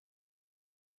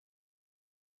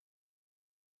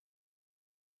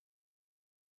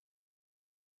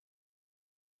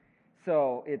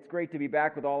So it's great to be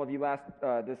back with all of you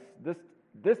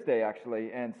this day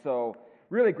actually, and so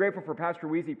really grateful for Pastor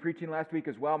Weezy preaching last week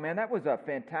as well. Man, that was a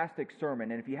fantastic sermon,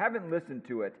 and if you haven't listened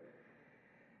to it,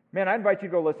 man, I invite you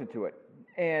to go listen to it.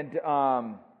 And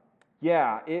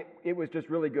it was just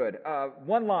really good.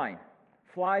 One line: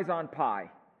 flies on pie.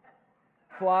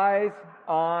 Flies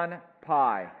on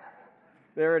pie.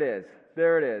 There it is.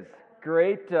 There it is.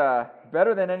 Great,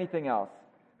 better than anything else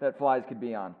that flies could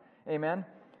be on. Amen.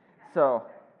 So,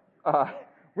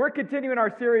 we're continuing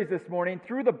our series this morning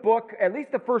through the book, at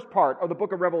least the first part of the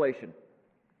book of Revelation.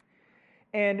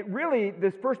 And really,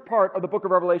 this first part of the book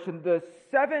of Revelation, the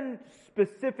 7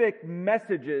 specific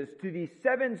messages to the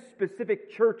 7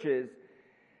 specific churches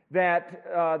that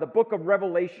the book of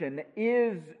Revelation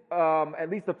is, at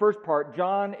least the first part,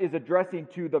 John is addressing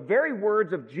to the very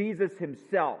words of Jesus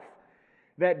himself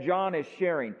that John is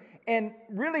sharing. And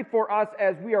really for us,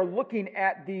 as we are looking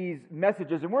at these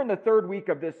messages, and we're in the 3rd week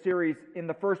of this series in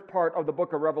the first part of the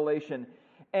book of Revelation,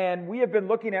 and we have been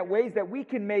looking at ways that we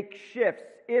can make shifts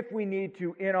if we need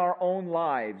to in our own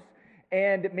lives,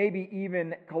 and maybe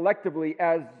even collectively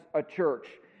as a church.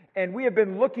 And we have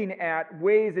been looking at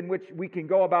ways in which we can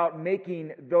go about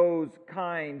making those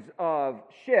kinds of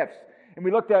shifts. And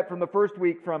we looked at from the first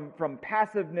week from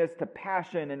passiveness to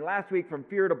passion, and last week from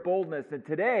fear to boldness, and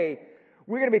today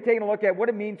we're going to be taking a look at what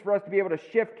it means for us to be able to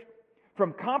shift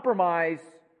from compromise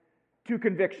to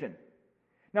conviction.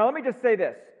 Now, let me just say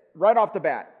this right off the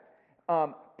bat.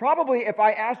 Probably if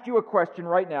I asked you a question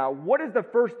right now, what is the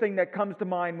first thing that comes to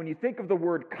mind when you think of the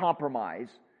word compromise?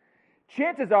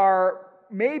 Chances are,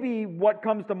 maybe what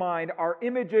comes to mind are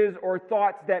images or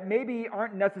thoughts that maybe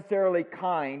aren't necessarily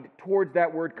kind towards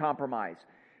that word compromise.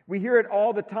 We hear it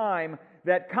all the time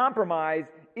that compromise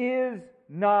is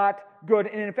not good.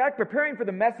 And in fact, preparing for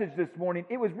the message this morning,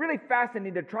 it was really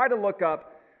fascinating to try to look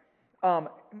up,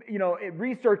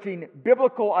 researching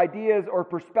biblical ideas or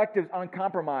perspectives on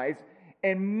compromise.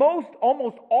 And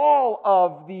almost all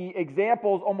of the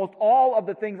examples, almost all of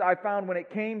the things I found when it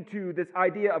came to this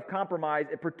idea of compromise,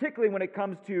 and particularly when it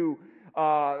comes to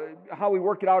how we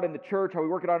work it out in the church, how we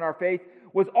work it out in our faith,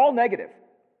 was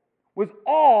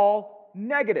all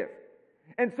negative.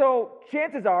 And so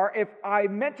chances are, if I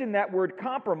mention that word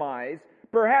compromise,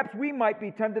 perhaps we might be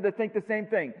tempted to think the same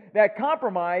thing, that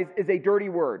compromise is a dirty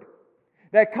word.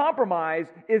 That compromise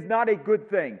is not a good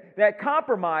thing. That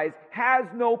compromise has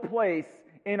no place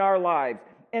in our lives.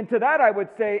 And to that I would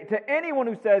say, to anyone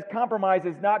who says compromise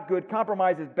is not good,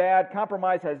 compromise is bad,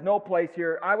 compromise has no place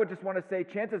here, I would just want to say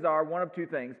chances are one of two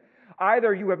things.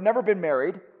 Either you have never been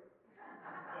married,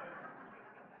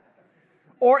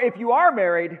 or if you are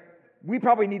married, we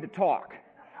probably need to talk.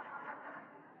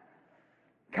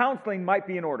 Counseling might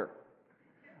be in order.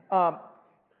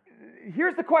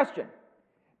 Here's the question.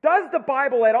 Does the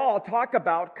Bible at all talk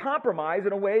about compromise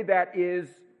in a way that is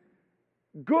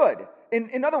good?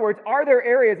 In other words, are there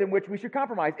areas in which we should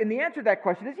compromise? And the answer to that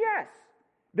question is yes.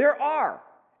 There are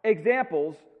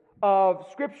examples of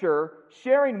Scripture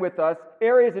sharing with us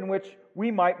areas in which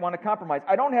we might want to compromise.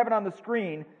 I don't have it on the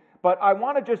screen, but I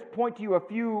want to just point to you a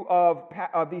few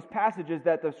of these passages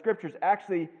that the Scriptures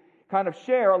actually kind of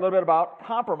share a little bit about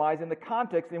compromise in the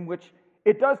context in which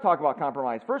it does talk about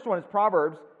compromise. First one is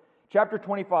Proverbs chapter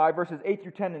 25, verses 8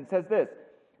 through 10, and it says this: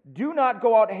 "Do not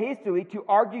go out hastily to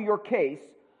argue your case,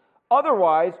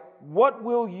 otherwise what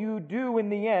will you do in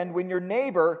the end when your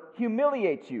neighbor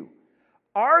humiliates you?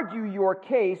 Argue your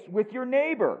case with your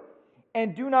neighbor,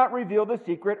 and do not reveal the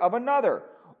secret of another,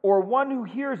 or one who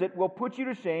hears it will put you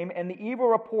to shame, and the evil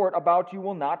report about you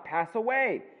will not pass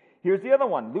away." Here's the other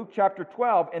one, Luke chapter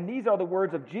 12, and these are the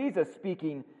words of Jesus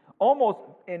speaking almost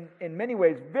in many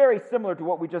ways very similar to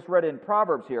what we just read in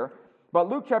Proverbs here. But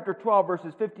Luke chapter 12,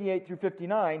 verses 58 through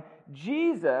 59,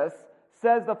 Jesus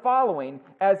says the following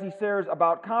as he shares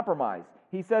about compromise.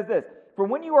 He says this: "For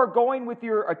when you are going with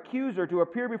your accuser to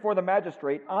appear before the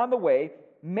magistrate, on the way,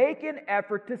 make an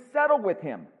effort to settle with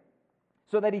him,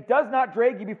 so that he does not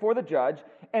drag you before the judge,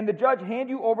 and the judge hand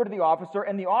you over to the officer,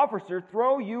 and the officer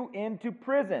throw you into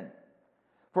prison.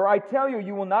 For I tell you,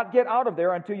 you will not get out of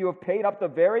there until you have paid up the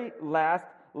very last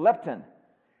lepton."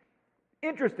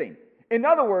 Interesting. In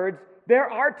other words, there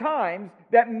are times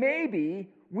that maybe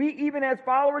we, even as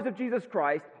followers of Jesus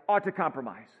Christ, ought to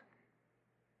compromise.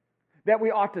 That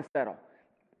we ought to settle.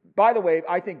 By the way,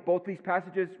 I think both these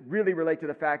passages really relate to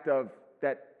the fact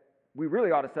that we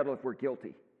really ought to settle if we're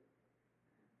guilty.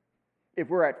 If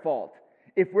we're at fault.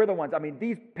 If we're the ones. I mean,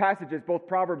 these passages, both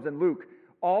Proverbs and Luke,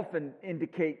 often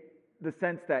indicate the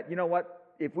sense that, you know what,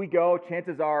 if we go,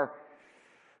 chances are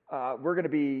we're going to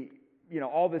be,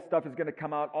 all this stuff is going to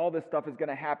come out, all this stuff is going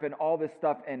to happen, all this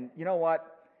stuff, and you know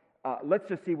what, let's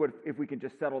just see if we can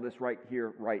just settle this right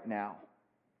here, right now.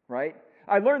 Right?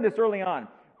 I learned this early on.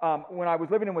 When I was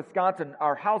living in Wisconsin,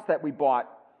 our house that we bought,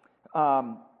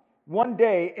 one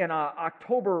day in an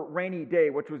October rainy day,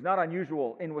 which was not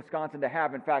unusual in Wisconsin to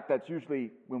have. In fact, that's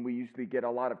usually when we usually get a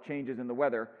lot of changes in the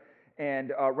weather.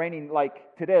 And raining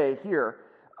like today here,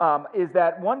 is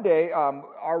that one day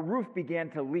our roof began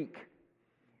to leak.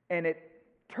 And it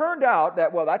turned out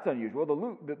that, well, that's unusual.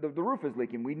 The roof is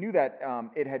leaking. We knew that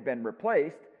it had been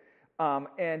replaced.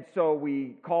 And so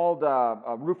we called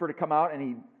a roofer to come out,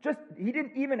 and he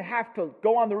didn't even have to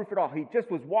go on the roof at all. He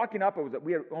just was walking up.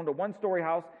 We owned a one-story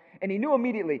house, and he knew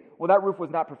immediately, well, that roof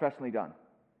was not professionally done.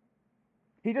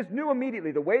 He just knew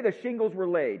immediately the way the shingles were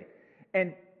laid.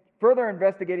 And further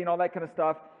investigating all that kind of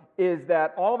stuff is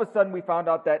that all of a sudden we found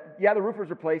out that, yeah, the roof was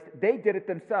replaced. They did it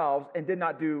themselves and did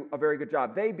not do a very good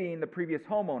job, they being the previous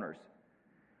homeowners.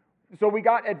 So we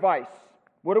got advice.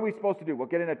 What are we supposed to do? We'll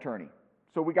get an attorney.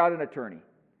 So we got an attorney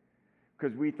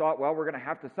because we thought, well, we're going to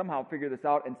have to somehow figure this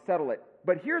out and settle it.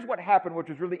 But here's what happened, which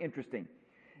was really interesting,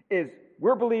 is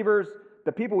we're believers.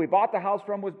 The people we bought the house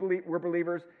from were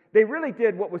believers. They really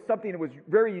did what was something that was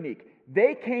very unique.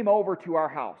 They came over to our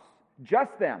house,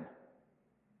 just them,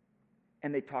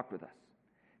 and they talked with us.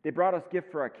 They brought us gifts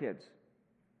for our kids.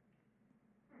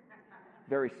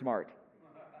 Very smart.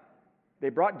 They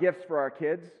brought gifts for our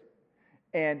kids.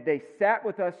 And they sat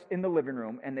with us in the living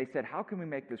room, and they said, how can we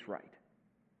make this right?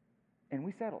 And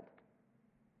we settled.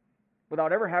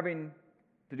 Without ever having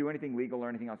to do anything legal or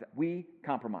anything else. We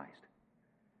compromised.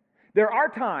 There are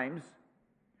times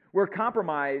where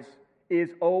compromise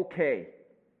is okay.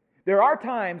 There are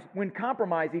times when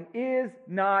compromising is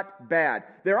not bad.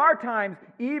 There are times,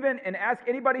 even, and ask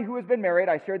anybody who has been married,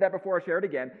 I shared that before, I share it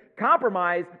again,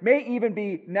 compromise may even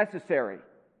be necessary.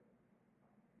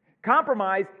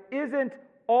 Compromise isn't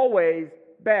always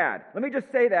bad. Let me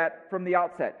just say that from the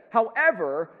outset.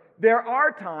 However, there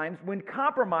are times when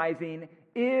compromising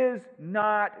is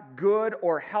not good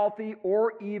or healthy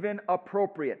or even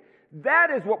appropriate.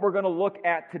 That is what we're going to look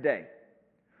at today.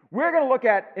 We're going to look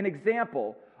at an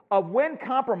example of when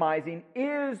compromising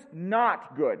is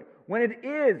not good, when it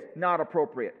is not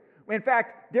appropriate. In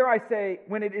fact, dare I say,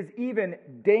 when it is even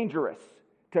dangerous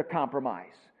to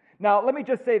compromise. Now, let me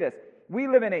just say this. We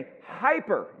live in a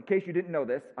in case you didn't know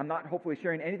this, I'm not hopefully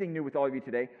sharing anything new with all of you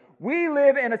today. We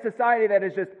live in a society that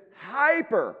is just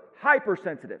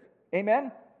hypersensitive.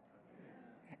 Amen?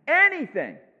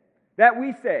 Anything that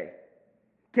we say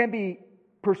can be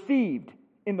perceived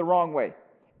in the wrong way.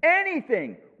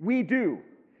 Anything we do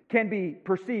can be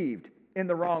perceived in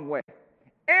the wrong way.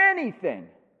 Anything.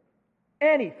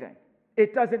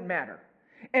 It doesn't matter.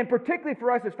 And particularly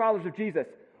for us as followers of Jesus,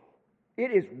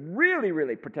 it is really,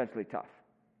 really potentially tough.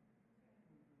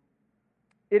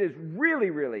 It is really,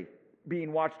 really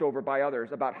being watched over by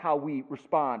others about how we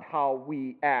respond, how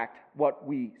we act, what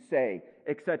we say,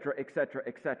 etc., etc.,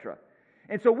 etc.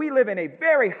 And so we live in a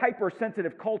very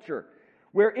hypersensitive culture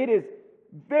where it is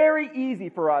very easy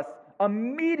for us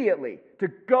immediately to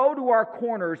go to our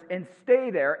corners and stay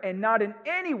there and not in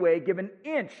any way give an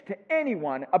inch to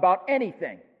anyone about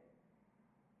anything.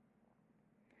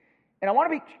 And I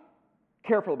want to be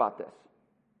careful about this,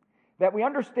 that we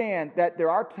understand that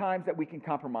there are times that we can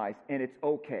compromise and it's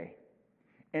okay.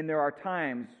 And there are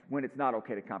times when it's not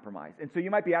okay to compromise. And so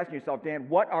you might be asking yourself, Dan,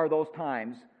 what are those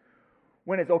times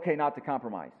when it's okay not to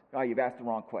compromise? Oh, you've asked the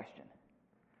wrong question.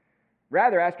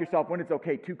 Rather, ask yourself when it's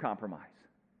okay to compromise.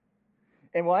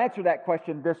 And we'll answer that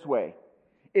question this way.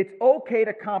 It's okay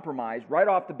to compromise right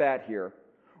off the bat here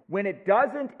when it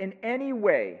doesn't in any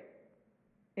way,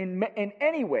 in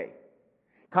many ways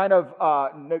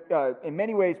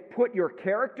put your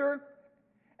character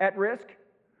at risk,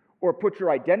 or put your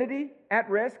identity at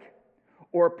risk,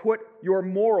 or put your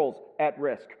morals at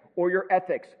risk, or your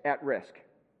ethics at risk.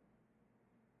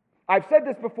 I've said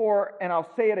this before, and I'll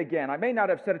say it again. I may not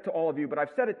have said it to all of you, but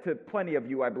I've said it to plenty of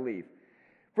you, I believe.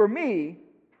 For me,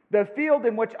 the field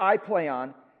in which I play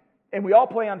on, and we all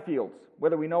play on fields,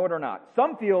 whether we know it or not.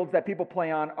 Some fields that people play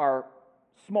on are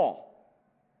small.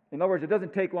 In other words, it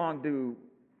doesn't take long to,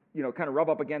 kind of rub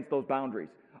up against those boundaries.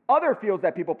 Other fields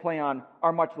that people play on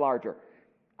are much larger.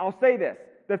 I'll say this.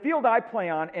 The field I play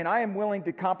on, and I am willing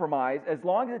to compromise as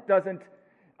long as it doesn't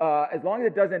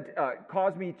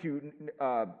cause me to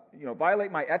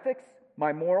violate my ethics,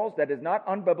 my morals, that is not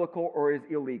unbiblical or is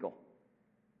illegal.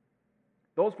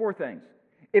 Those four things.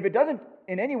 If it doesn't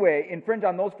in any way infringe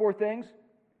on those four things,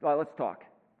 well, let's talk.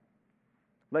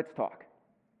 Let's talk.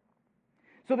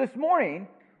 So this morning,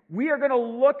 we are going to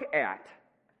look at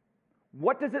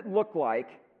what does it look like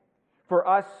for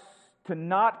us to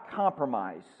not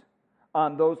compromise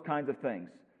on those kinds of things.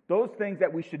 Those things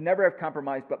that we should never have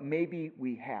compromised, but maybe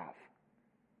we have.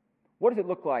 What does it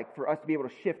look like for us to be able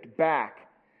to shift back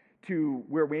to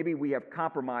where maybe we have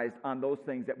compromised on those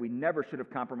things that we never should have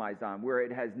compromised on, where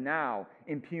it has now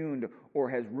impugned or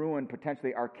has ruined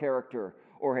potentially our character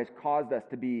or has caused us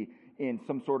to be in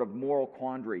some sort of moral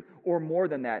quandary, or more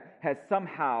than that, has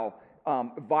somehow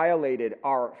violated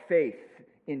our faith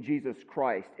in Jesus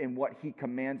Christ and what he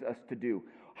commands us to do?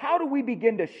 How do we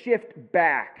begin to shift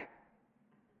back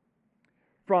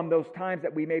from those times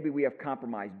that we have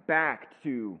compromised back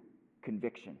to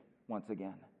conviction once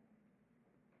again?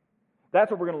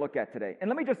 That's what we're going to look at today. And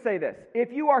let me just say this.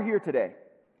 If you are here today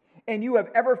and you have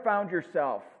ever found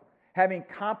yourself having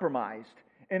compromised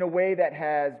in a way that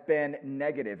has been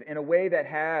negative, in a way that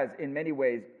has, in many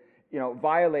ways,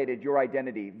 violated your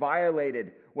identity,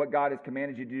 violated what God has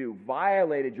commanded you to do,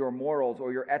 violated your morals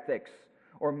or your ethics,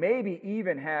 or maybe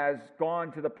even has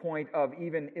gone to the point of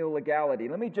even illegality,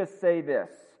 let me just say this.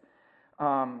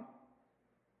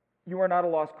 You are not a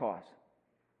lost cause.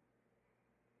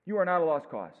 You are not a lost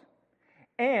cause.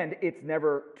 And it's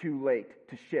never too late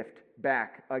to shift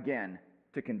back again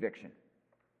to conviction.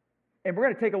 And we're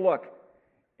going to take a look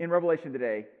in Revelation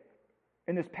today,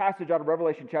 in this passage out of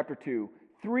Revelation chapter 2,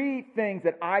 3 things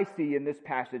that I see in this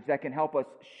passage that can help us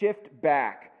shift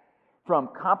back from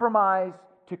compromise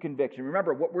to conviction.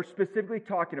 Remember, what we're specifically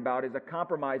talking about is a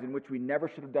compromise in which we never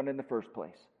should have done it in the first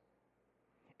place.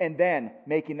 And then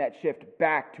making that shift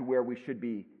back to where we should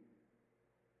be.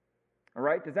 All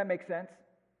right? Does that make sense?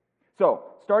 So,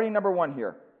 starting number 1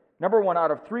 here. Number 1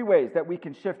 out of 3 ways that we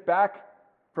can shift back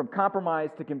from compromise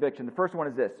to conviction. The first one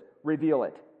is this: reveal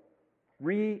it.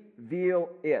 Reveal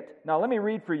it. Now, let me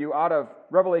read for you out of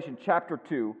Revelation chapter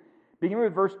 2, beginning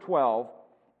with verse 12.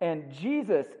 And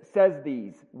Jesus says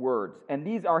these words, and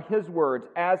these are his words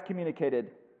as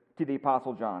communicated to the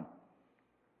Apostle John.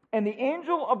 And the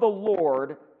angel of the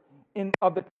Lord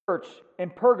of the church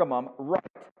in Pergamum write,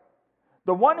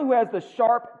 the one who has the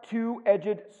sharp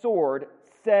two-edged sword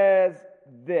says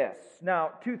this.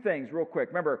 Now, 2 things real quick.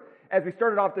 Remember, as we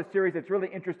started off this series, it's really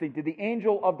interesting. To the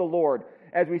angel of the Lord,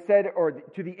 as we said, or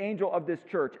to the angel of this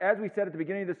church. As we said at the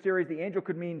beginning of the series, the angel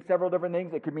could mean several different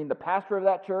things. It could mean the pastor of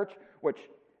that church, which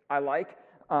I like.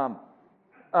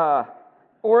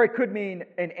 Or it could mean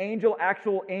an angel,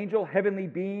 actual angel, heavenly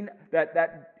being,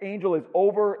 that angel is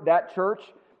over that church.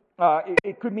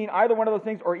 It could mean either one of those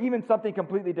things or even something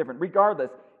completely different.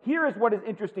 Regardless, here is what is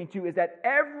interesting too, is that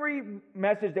every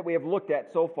message that we have looked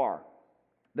at so far,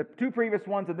 the 2 previous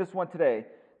ones and this one today,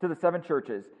 to the 7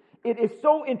 churches, it is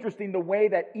so interesting the way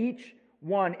that each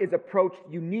one is approached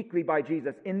uniquely by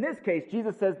Jesus. In this case,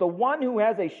 Jesus says, the one who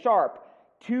has a sharp,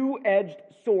 two-edged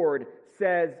sword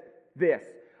says this.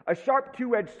 A sharp,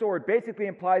 two-edged sword basically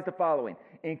implies the following: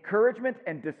 encouragement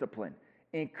and discipline.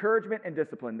 Encouragement and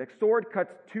discipline. The sword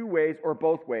cuts 2 ways or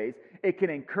both ways. It can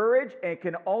encourage and it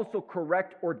can also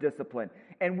correct or discipline.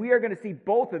 And we are going to see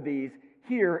both of these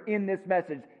here in this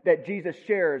message that Jesus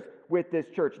shares with this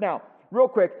church. Now, real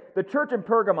quick, the church in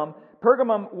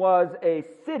Pergamum was a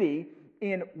city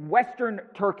in western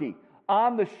Turkey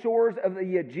on the shores of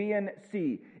the Aegean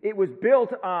Sea. It was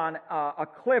built on a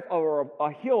cliff or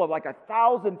a hill of like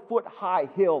 1,000-foot high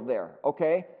hill there,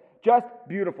 okay? Just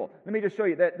beautiful. Let me just show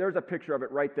you that. There's a picture of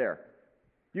it right there.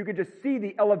 You can just see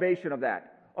the elevation of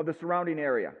that, of the surrounding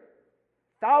area.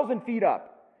 1,000 feet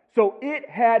up. So it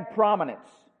had prominence,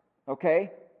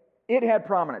 okay? It had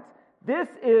prominence. This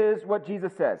is what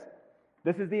Jesus says.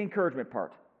 This is the encouragement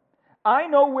part. I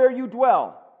know where you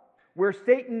dwell, where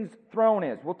Satan's throne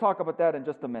is. We'll talk about that in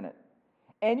just a minute.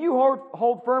 And you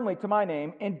hold firmly to my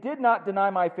name and did not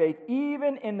deny my faith,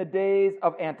 even in the days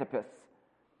of Antipas,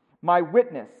 my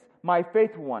witness, my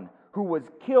faithful one, who was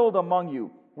killed among you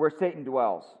where Satan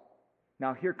dwells.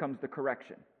 Now here comes the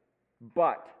correction.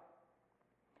 But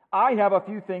I have a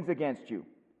few things against you,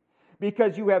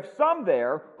 because you have some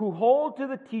there who hold to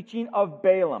the teaching of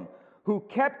Balaam, who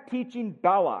kept teaching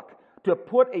Balak to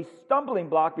put a stumbling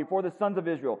block before the sons of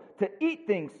Israel, to eat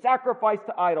things sacrificed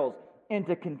to idols, and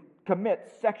to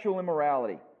commit sexual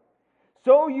immorality.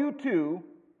 So you too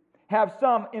have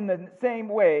some in the same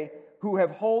way who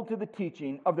have hold to the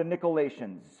teaching of the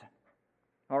Nicolaitans.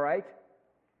 All right?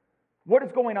 What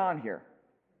is going on here?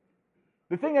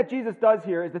 The thing that Jesus does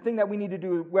here is the thing that we need to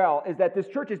do well, is that this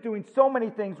church is doing so many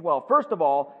things well. First of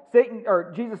all,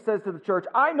 Jesus says to the church,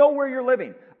 I know where you're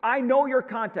living. I know your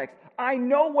context. I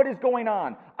know what is going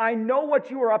on. I know what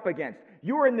you are up against.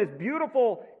 You are in this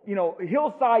beautiful,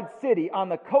 hillside city on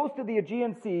the coast of the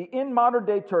Aegean Sea in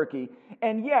modern-day Turkey,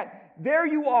 and yet there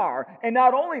you are. And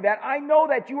not only that, I know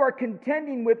that you are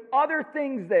contending with other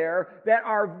things there that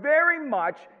are very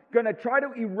much going to try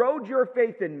to erode your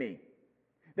faith in me.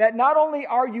 That not only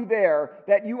are you there,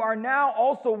 that you are now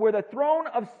also where the throne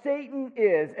of Satan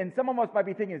is. And some of us might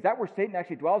be thinking, is that where Satan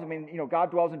actually dwells? I mean,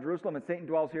 God dwells in Jerusalem and Satan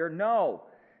dwells here. No,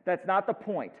 that's not the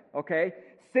point, okay?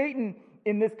 Satan,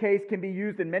 in this case, can be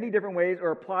used in many different ways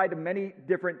or applied to many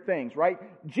different things, right?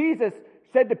 Jesus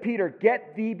said to Peter,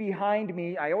 "Get thee behind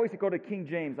me." I always go to King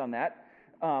James on that.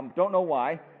 Don't know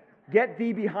why. "Get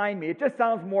thee behind me." It just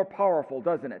sounds more powerful,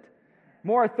 doesn't it?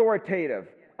 More authoritative.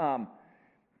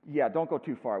 Yeah, don't go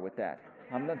too far with that.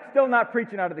 I'm still not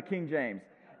preaching out of the King James.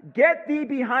 "Get thee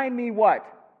behind me," what?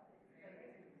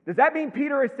 Does that mean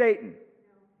Peter is Satan?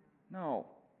 No.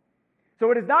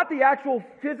 So it is not the actual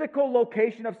physical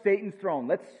location of Satan's throne.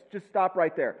 Let's just stop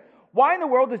right there. Why in the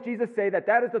world does Jesus say that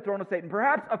that is the throne of Satan?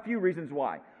 Perhaps a few reasons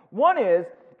why. One is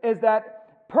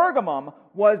that Pergamum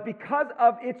was, because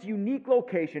of its unique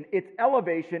location, its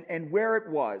elevation, and where it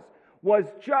was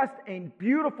just a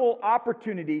beautiful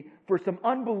opportunity for some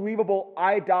unbelievable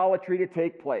idolatry to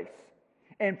take place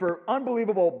and for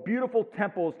unbelievable, beautiful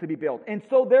temples to be built. And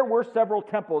so there were several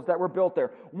temples that were built there.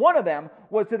 One of them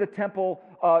was to the temple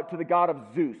to the god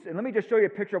of Zeus. And let me just show you a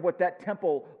picture of what that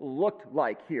temple looked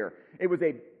like here. It was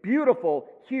a beautiful,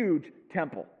 huge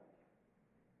temple.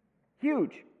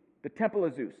 Huge. The temple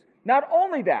of Zeus. Not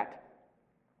only that,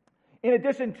 in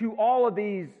addition to all of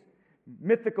these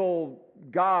mythical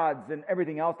gods and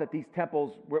everything else that these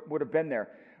temples would have been there,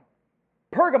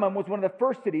 Pergamum was one of the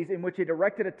first cities in which it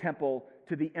erected a temple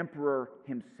to the emperor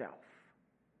himself.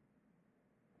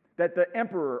 That the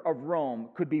emperor of Rome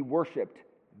could be worshipped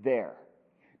there.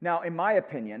 Now, in my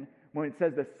opinion, when it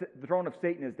says the throne of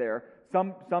Satan is there,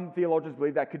 some theologians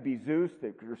believe that could be Zeus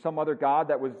or some other god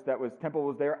that was temple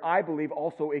was there. I believe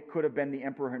also it could have been the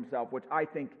emperor himself, which I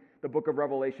think the book of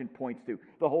Revelation points to.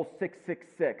 The whole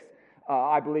 666.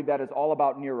 I believe that is all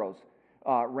about Nero's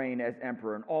reign as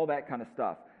emperor and all that kind of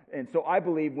stuff. And so I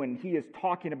believe when he is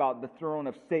talking about the throne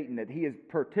of Satan, that he is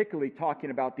particularly talking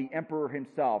about the emperor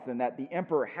himself, and that the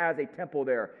emperor has a temple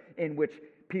there in which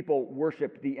people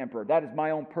worship the emperor. That is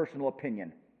my own personal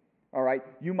opinion. All right?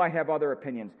 You might have other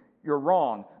opinions. You're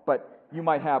wrong, but you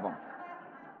might have them.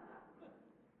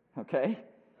 Okay?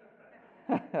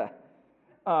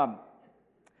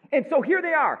 And so here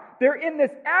they are. They're in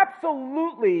this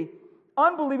absolutely,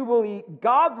 unbelievably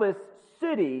godless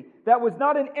city that was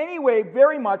not in any way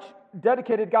very much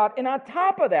dedicated to God. And on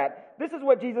top of that, this is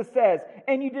what Jesus says,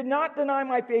 "And you did not deny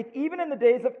my faith, even in the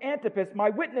days of Antipas,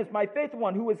 my witness, my faithful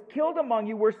one, who was killed among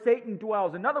you where Satan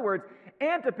dwells." In other words,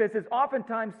 Antipas is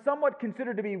oftentimes somewhat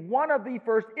considered to be one of the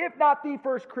first, if not the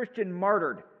first, Christian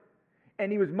martyred.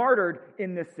 And he was martyred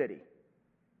in this city.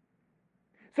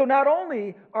 So not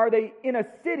only are they in a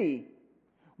city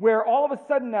where all of a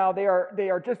sudden now they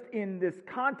are just in this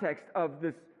context of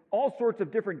this all sorts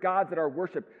of different gods that are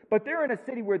worshipped, but they're in a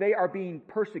city where they are being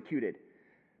persecuted.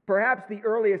 Perhaps the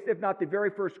earliest, if not the very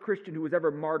first Christian who was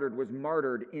ever martyred was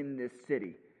martyred in this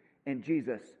city. And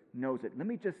Jesus knows it. Let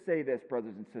me just say this,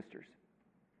 brothers and sisters.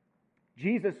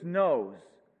 Jesus knows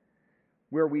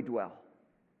where we dwell.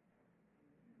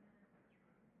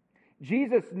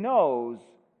 Jesus knows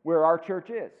where our church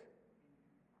is.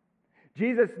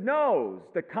 Jesus knows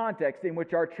the context in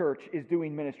which our church is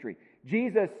doing ministry.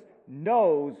 Jesus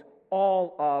knows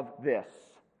all of this.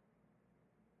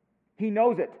 He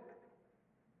knows it.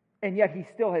 And yet he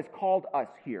still has called us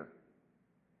here.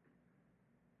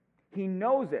 He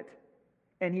knows it.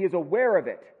 And he is aware of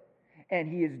it. And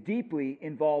he is deeply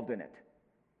involved in it.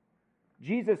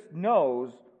 Jesus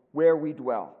knows where we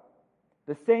dwell.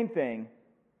 The same thing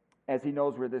as he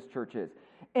knows where this church is.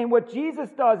 And what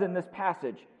Jesus does in this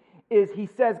passage is he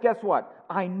says, guess what?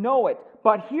 I know it,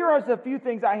 but here are a few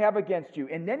things I have against you.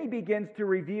 And then he begins to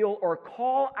reveal or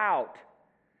call out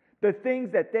the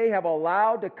things that they have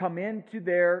allowed to come into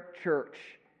their church.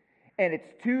 And it's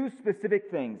two specific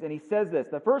things. And he says this.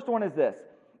 The first one is this.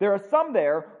 There are some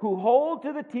there who hold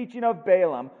to the teaching of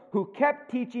Balaam, who kept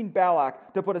teaching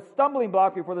Balak to put a stumbling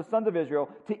block before the sons of Israel,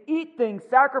 to eat things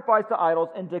sacrificed to idols,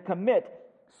 and to commit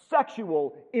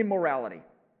sexual immorality.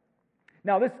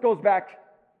 Now, this goes back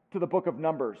to the book of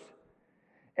Numbers,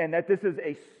 and that this is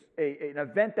an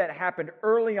event that happened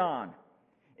early on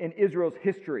in Israel's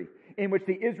history, in which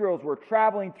the Israelites were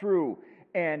traveling through,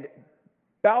 and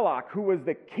Balak, who was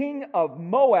the king of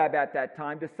Moab at that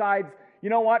time, decides, you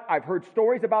know what, I've heard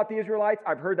stories about the Israelites,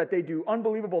 I've heard that they do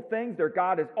unbelievable things, their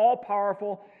God is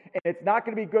all-powerful, and it's not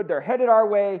going to be good, they're headed our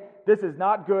way, this is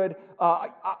not good,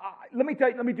 let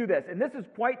me do this, and this is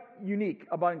quite unique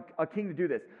about a king to do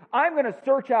this. I'm going to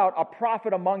search out a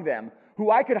prophet among them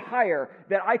who I could hire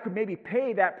that I could maybe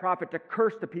pay that prophet to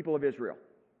curse the people of Israel.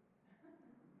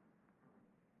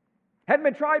 Hadn't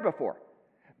been tried before.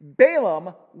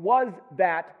 Balaam was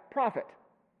that prophet.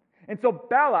 And so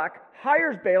Balak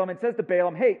hires Balaam and says to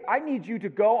Balaam, hey, I need you to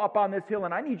go up on this hill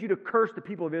and I need you to curse the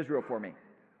people of Israel for me.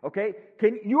 Okay?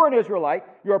 You're an Israelite.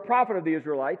 You're a prophet of the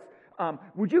Israelites.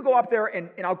 Would you go up there and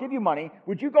I'll give you money.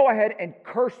 Would you go ahead and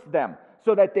curse them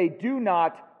so that they do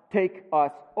not take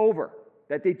us over,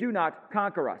 that they do not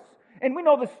conquer us? And we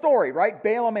know the story, right?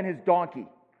 Balaam and his donkey,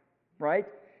 right?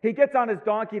 He gets on his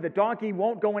donkey. The donkey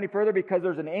won't go any further because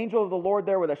there's an angel of the Lord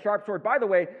there with a sharp sword. By the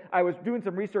way, I was doing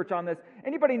some research on this.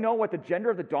 Anybody know what the gender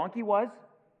of the donkey was?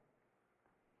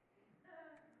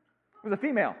 It was a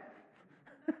female.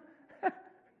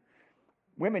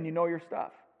 Women, you know your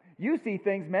stuff. You see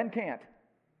things men can't.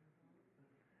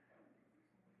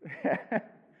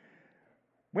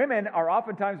 Women are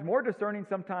oftentimes more discerning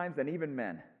sometimes than even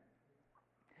men.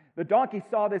 The donkey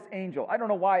saw this angel. I don't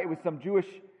know why. It was some Jewish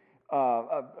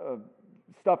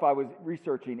stuff I was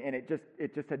researching, and it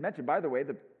just had mentioned, by the way,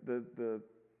 the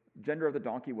gender of the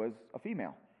donkey was a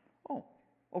female. Oh,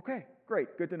 okay,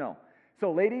 great, good to know.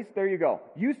 So ladies, there you go.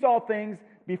 You saw things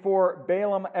before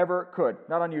Balaam ever could.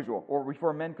 Not unusual, or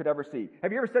before men could ever see.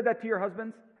 Have you ever said that to your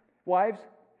husbands, wives?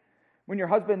 When your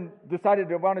husband decided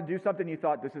to want to do something, you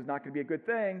thought, this is not going to be a good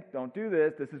thing. Don't do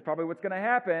this. This is probably what's going to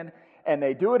happen. And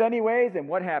they do it anyways, and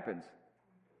what happens?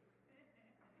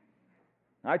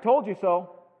 I told you so.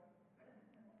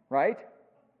 Right?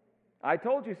 I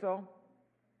told you so.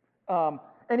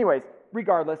 Anyways,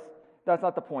 regardless, that's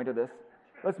not the point of this.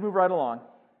 Let's move right along.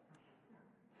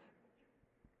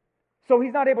 So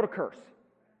he's not able to curse.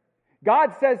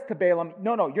 God says to Balaam,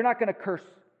 no, you're not going to curse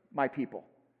my people.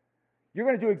 You're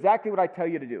going to do exactly what I tell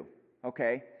you to do.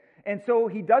 Okay? And so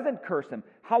he doesn't curse him.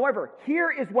 However,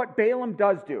 here is what Balaam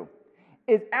does do.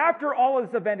 Is after all of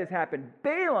this event has happened,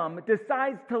 Balaam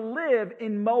decides to live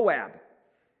in Moab.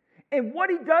 And what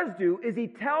he does do is he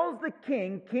tells the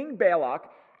king, King Balak,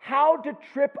 how to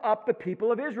trip up the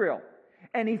people of Israel.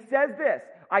 And he says this,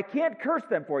 I can't curse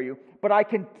them for you, but I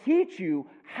can teach you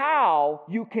how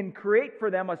you can create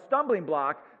for them a stumbling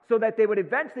block so that they would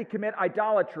eventually commit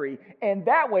idolatry, and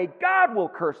that way God will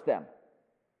curse them.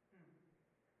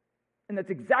 And that's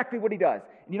exactly what he does.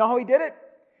 And you know how he did it?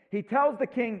 He tells the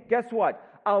king, guess what?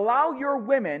 Allow your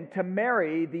women to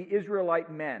marry the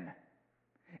Israelite men.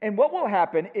 And what will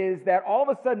happen is that all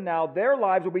of a sudden now their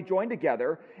lives will be joined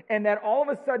together, and that all of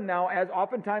a sudden now, as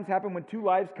oftentimes happen when two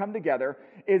lives come together,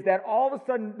 is that all of a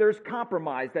sudden there's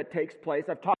compromise that takes place.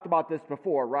 I've talked about this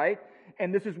before, right?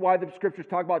 And this is why the scriptures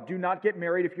talk about do not get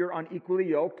married if you're unequally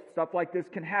yoked. Stuff like this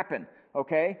can happen,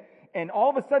 okay? And all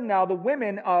of a sudden now the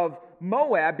women of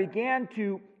Moab began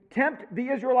to tempt the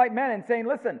Israelite men and saying,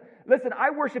 listen, I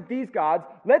worship these gods.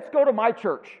 Let's go to my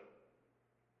church.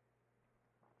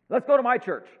 Let's go to my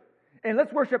church. And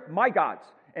let's worship my gods.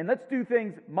 And let's do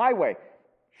things my way.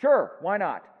 Sure, why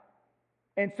not?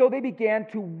 And so they began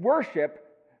to worship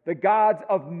the gods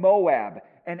of Moab.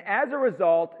 And as a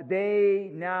result,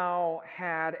 they now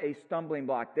had a stumbling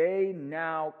block. They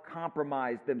now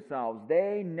compromised themselves.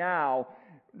 They now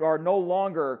are no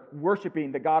longer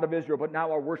worshiping the God of Israel, but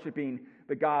now are worshiping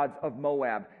the gods of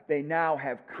Moab. They now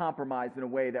have compromised in a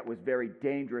way that was very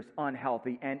dangerous,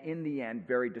 unhealthy, and in the end,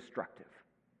 very destructive.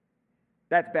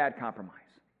 That's bad compromise.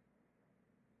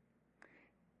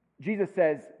 Jesus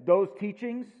says those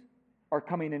teachings are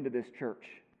coming into this church.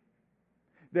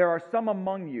 There are some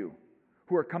among you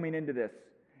who are coming into this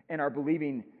and are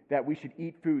believing that we should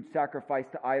eat food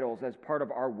sacrificed to idols as part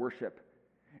of our worship,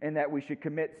 and that we should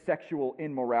commit sexual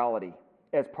immorality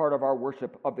as part of our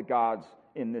worship of the gods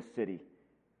in this city.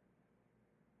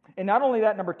 And not only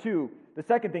that, number two, the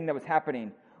second thing that was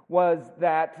happening was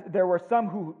that there were some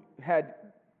who had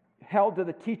held to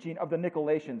the teaching of the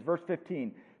Nicolaitans. Verse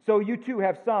 15. So you too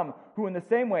have some who in the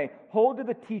same way hold to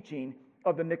the teaching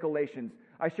of the Nicolaitans.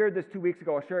 I shared this 2 weeks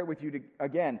ago. I'll share it with you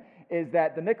again. Is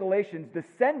that the Nicolaitans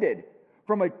descended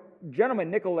from a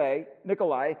gentleman,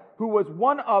 Nikolai, who was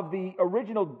one of the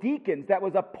original deacons that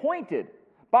was appointed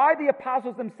by the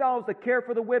apostles themselves to care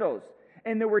for the widows.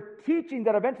 And there were teachings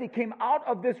that eventually came out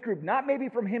of this group, not maybe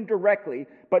from him directly,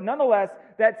 but nonetheless,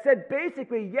 that said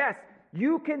basically, yes,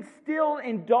 you can still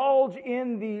indulge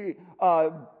in the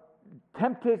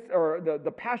tempest or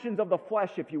the passions of the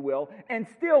flesh, if you will, and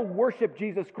still worship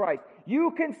Jesus Christ.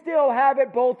 You can still have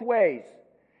it both ways.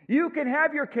 You can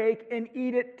have your cake and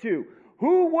eat it too.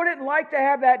 Who wouldn't like to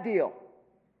have that deal?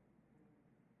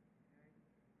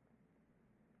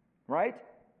 Right?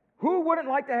 Who wouldn't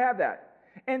like to have that?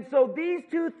 And so these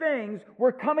two things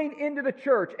were coming into the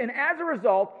church, and as a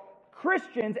result,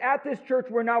 Christians at this church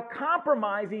were now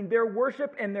compromising their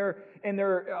worship and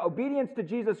their obedience to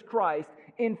Jesus Christ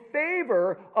in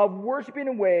favor of worshiping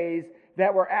in ways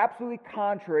that were absolutely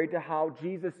contrary to how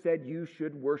Jesus said you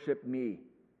should worship me.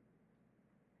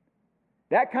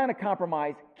 That kind of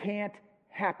compromise can't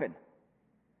happen.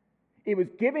 It was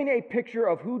giving a picture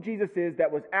of who Jesus is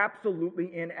that was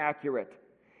absolutely inaccurate.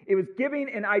 It was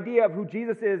giving an idea of who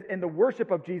Jesus is and the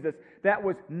worship of Jesus that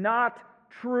was not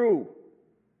true.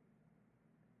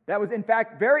 That was, in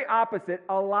fact, very opposite,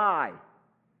 a lie.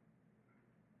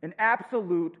 An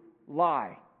absolute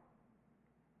lie.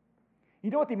 You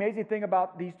know what the amazing thing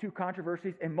about these two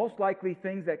controversies, and most likely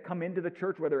things that come into the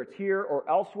church, whether it's here or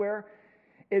elsewhere,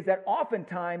 is that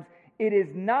oftentimes it is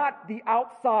not the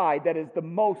outside that is the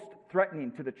most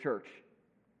threatening to the church.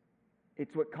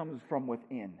 It's what comes from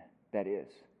within that is.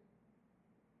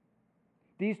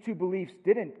 These two beliefs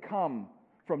didn't come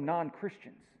from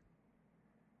non-Christians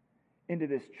into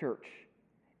this church.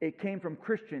 It came from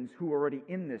Christians who were already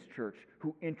in this church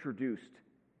who introduced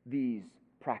these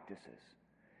practices.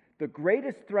 The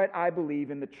greatest threat, I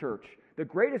believe, in the church, the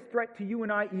greatest threat to you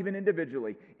and I, even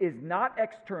individually, is not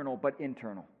external but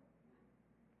internal.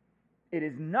 It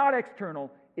is not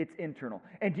external, it's internal.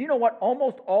 And do you know what?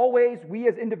 Almost always, we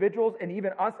as individuals and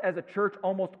even us as a church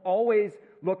almost always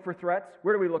look for threats.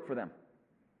 Where do we look for them?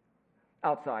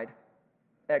 Outside.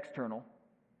 External.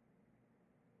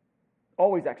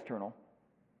 Always external.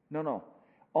 No.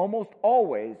 Almost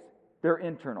always, they're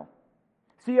internal.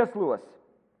 C.S. Lewis,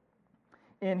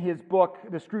 in his book,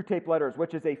 The Screwtape Letters,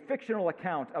 which is a fictional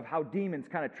account of how demons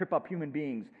kind of trip up human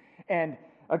beings. And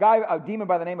a demon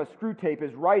by the name of Screwtape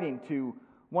is writing to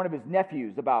one of his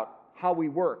nephews about how we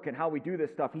work and how we do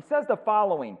this stuff. He says the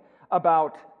following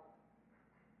about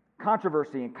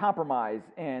controversy and compromise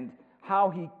and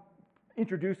how he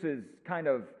introduces kind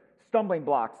of stumbling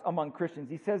blocks among Christians.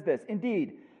 He says this,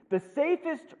 "Indeed, the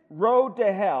safest road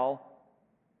to hell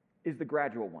is the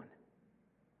gradual one.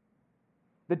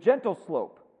 The gentle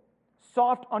slope,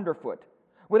 soft underfoot,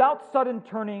 without sudden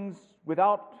turnings,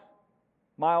 without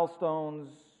milestones,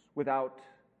 without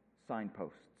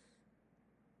signposts."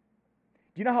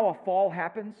 Do you know how a fall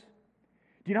happens?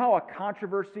 Do you know how a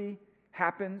controversy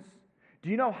happens? Do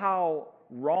you know how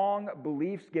wrong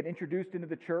beliefs get introduced into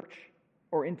the church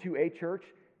or into a church?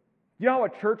 Do you know how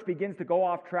a church begins to go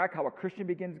off track, how a Christian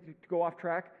begins to go off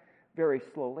track? Very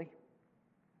slowly.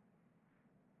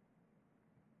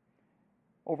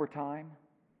 Over time.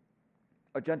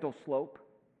 A gentle slope.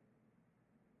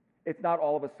 It's not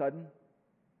all of a sudden.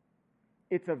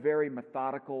 It's a very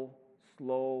methodical,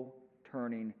 slow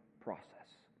turning process.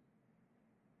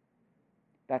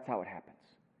 That's how it happens.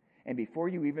 And before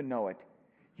you even know it,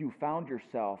 you found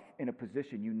yourself in a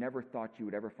position you never thought you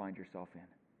would ever find yourself in.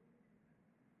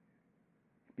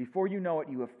 Before you know it,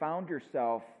 you have found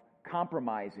yourself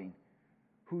compromising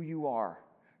who you are,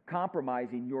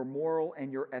 compromising your moral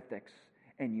and your ethics,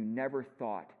 and you never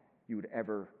thought you would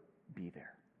ever be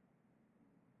there.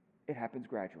 It happens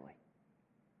gradually.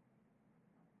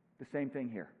 The same thing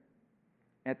here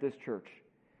at this church.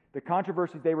 The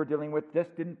controversies they were dealing with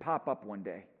just didn't pop up one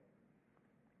day.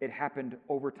 It happened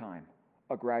over time,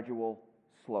 a gradual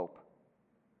slope.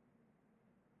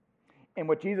 And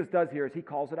what Jesus does here is he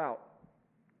calls it out.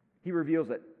 He reveals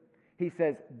it. He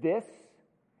says, this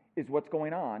is what's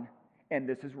going on, and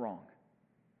this is wrong.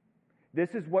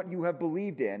 This is what you have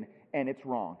believed in, and it's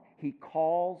wrong. He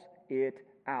calls it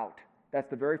out.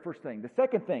 That's the very first thing. The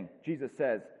second thing Jesus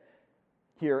says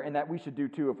here, and that we should do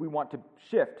too if we want to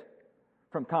shift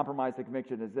from compromise to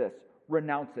conviction, is this: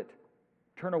 renounce it.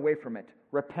 Turn away from it.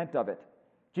 Repent of it.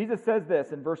 Jesus says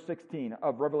this in verse 16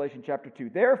 of Revelation chapter 2.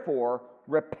 Therefore,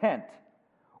 repent,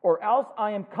 or else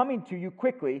I am coming to you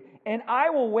quickly, and I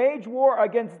will wage war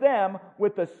against them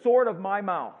with the sword of my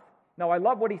mouth. Now, I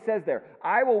love what he says there.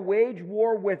 I will wage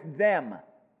war with them.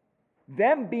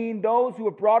 Them being those who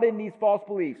have brought in these false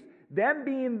beliefs. Them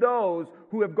being those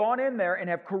who have gone in there and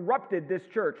have corrupted this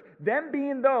church. Them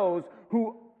being those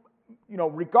who,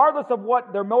 regardless of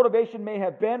what their motivation may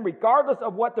have been, regardless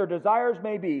of what their desires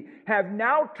may be, have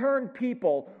now turned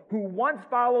people who once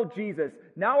followed Jesus,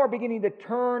 now are beginning to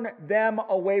turn them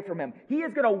away from him. He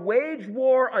is going to wage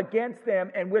war against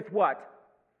them, and with what?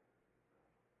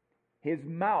 His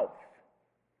mouth.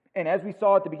 And as we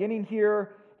saw at the beginning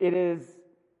here, it is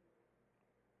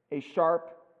a sharp,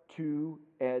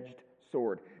 two-edged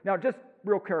sword. Now, just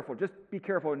real careful. Just be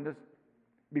careful and just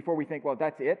before we think, well,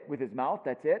 that's it, with his mouth,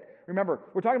 that's it. Remember,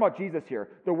 we're talking about Jesus here,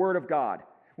 the Word of God.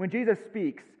 When Jesus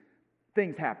speaks,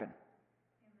 things happen.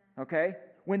 Okay?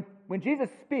 When Jesus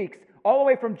speaks, all the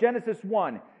way from Genesis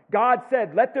 1, God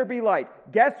said, let there be light.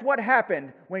 Guess what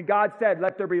happened when God said,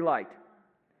 let there be light?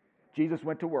 Jesus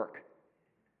went to work.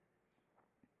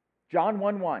 John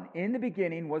 1:1, in the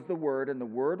beginning was the Word, and the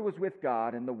Word was with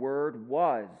God, and the Word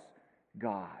was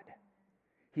God.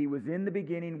 He was in the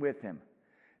beginning with Him.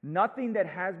 Nothing that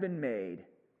has been made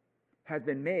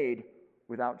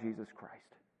without Jesus Christ.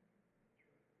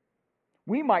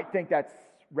 We might think that's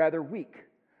rather weak,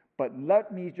 but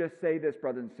let me just say this,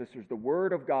 brothers and sisters. The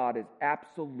Word of God is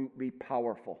absolutely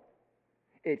powerful.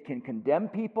 It can condemn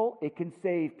people. It can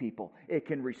save people. It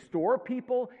can restore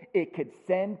people. It can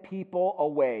send people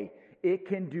away. It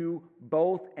can do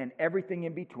both and everything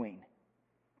in between.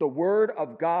 The Word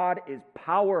of God is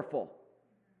powerful.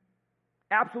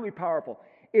 Absolutely powerful.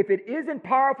 If it isn't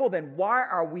powerful, then why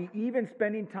are we even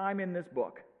spending time in this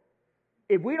book?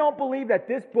 If we don't believe that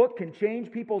this book can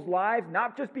change people's lives,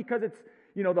 not just because it's,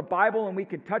 the Bible and we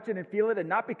can touch it and feel it, and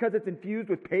not because it's infused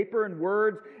with paper and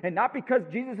words, and not because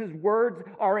Jesus' words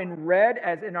are in red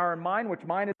as in our mind, which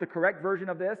mine is the correct version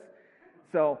of this.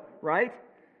 So, right?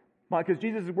 Because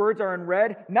Jesus' words are in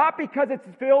red, not because it's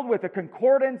filled with a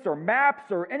concordance or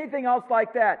maps or anything else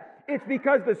like that. It's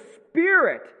because the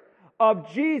Spirit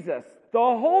of Jesus, the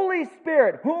Holy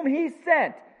Spirit, whom He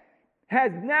sent,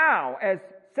 has now, as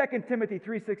 2 Timothy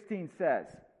 3:16 says,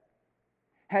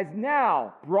 has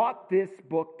now brought this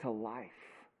book to life.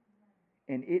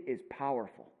 And it is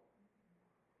powerful.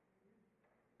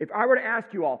 If I were to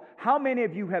ask you all, how many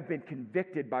of you have been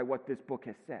convicted by what this book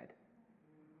has said?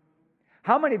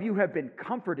 How many of you have been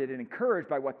comforted and encouraged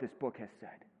by what this book has said?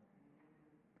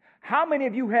 How many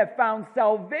of you have found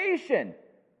salvation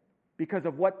because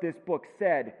of what this book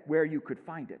said, where you could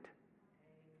find it?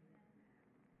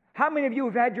 How many of you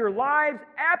have had your lives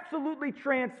absolutely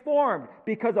transformed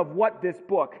because of what this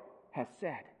book has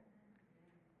said?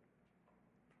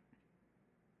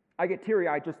 I get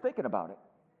teary-eyed just thinking about it.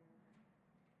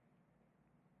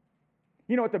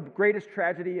 You know what the greatest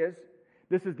tragedy is?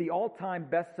 This is the all-time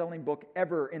best-selling book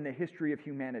ever in the history of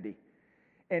humanity,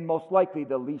 and most likely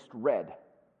the least read.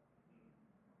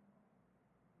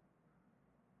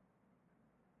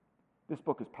 This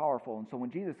book is powerful, and so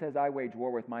when Jesus says, I wage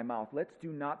war with my mouth, let's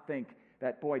do not think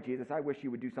that, boy, Jesus, I wish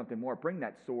you would do something more. Bring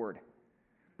that sword.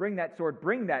 Bring that sword.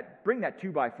 Bring that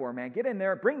 2x4, man. Get in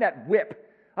there. Bring that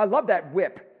whip. I love that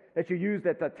whip that you used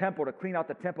at the temple to clean out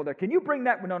the temple there. Can you bring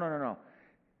that? No.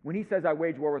 When he says, I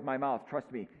wage war with my mouth, trust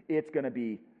me, it's going to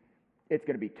be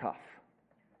tough.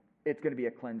 It's going to be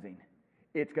a cleansing.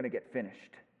 It's going to get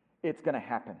finished. It's going to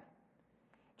happen.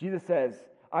 Jesus says,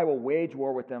 I will wage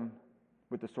war with them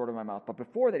with the sword of my mouth. But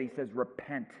before that, he says,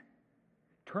 repent.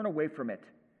 Turn away from it.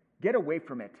 Get away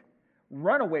from it.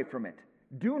 Run away from it.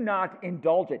 Do not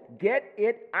indulge it. Get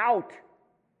it out.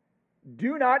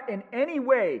 Do not in any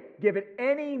way give it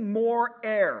any more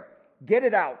air. Get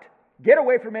it out. Get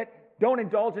away from it. Don't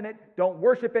indulge in it. Don't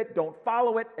worship it. Don't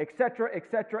follow it, etc.,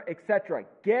 etc., etc.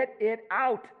 Get it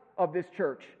out of this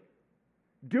church.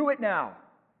 Do it now.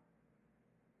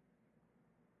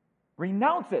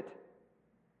 Renounce it.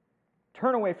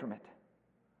 Turn away from it.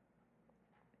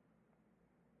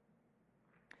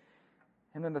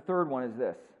 And then the third one is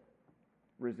this.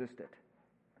 Resist it.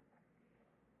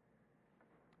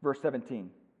 Verse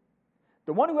 17.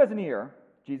 The one who has an ear,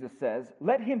 Jesus says,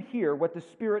 let him hear what the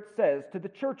Spirit says to the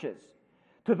churches.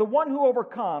 To the one who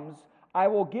overcomes, I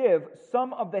will give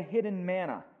some of the hidden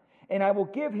manna, and I will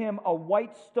give him a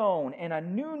white stone and a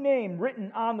new name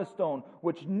written on the stone,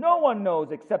 which no one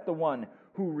knows except the one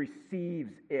who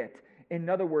receives it. In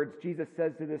other words, Jesus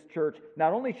says to this church,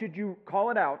 not only should you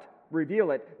call it out,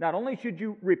 reveal it, not only should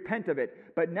you repent of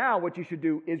it, but now what you should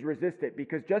do is resist it,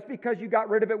 because just because you got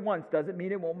rid of it once doesn't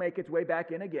mean it won't make its way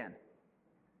back in again.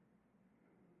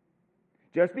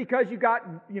 Just because you got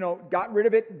rid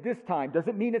of it this time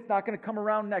doesn't mean it's not going to come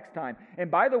around next time.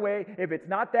 And by the way, if it's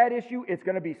not that issue, it's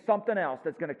going to be something else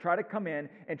that's going to try to come in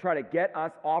and try to get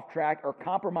us off track or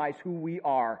compromise who we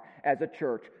are as a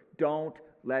church. Don't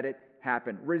let it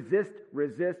happen. Resist,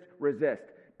 resist, resist.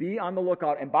 Be on the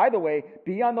lookout. And by the way,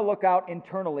 be on the lookout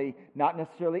internally, not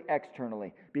necessarily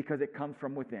externally, because it comes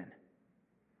from within.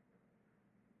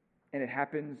 And it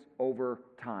happens over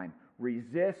time.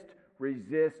 Resist,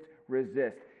 resist,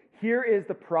 resist. Here is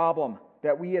the problem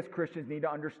that we as Christians need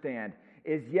to understand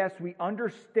is, yes, we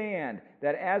understand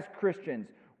that as Christians,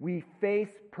 we face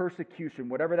persecution,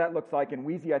 whatever that looks like. And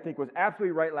Weezy, I think, was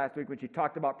absolutely right last week when she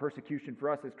talked about persecution for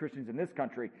us as Christians in this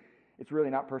country. It's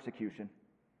really not persecution,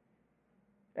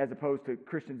 as opposed to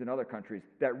Christians in other countries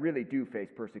that really do face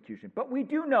persecution. But we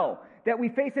do know that we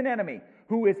face an enemy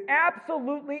who is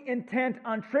absolutely intent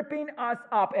on tripping us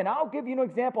up. And I'll give you an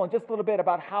example in just a little bit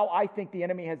about how I think the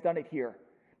enemy has done it here,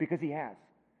 because he has.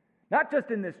 Not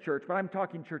just in this church, but I'm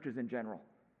talking churches in general.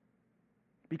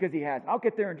 Because he has. I'll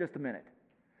get there in just a minute.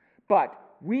 But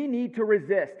we need to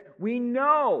resist. We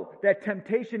know that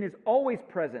temptation is always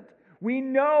present. We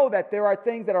know that there are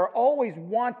things that are always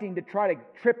wanting to try to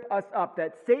trip us up,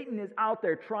 that Satan is out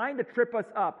there trying to trip us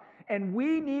up. And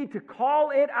we need to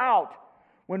call it out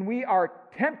when we are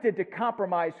tempted to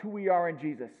compromise who we are in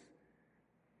Jesus.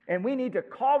 And we need to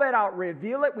call that out,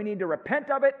 reveal it, we need to repent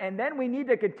of it, and then we need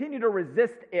to continue to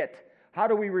resist it. How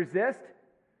do we resist?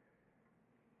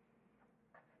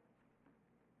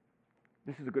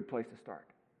 This is a good place to start.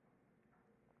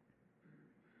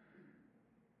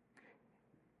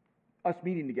 Us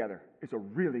meeting together is a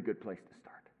really good place to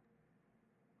start.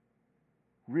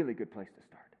 Really good place to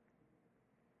start.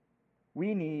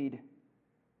 We need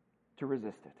to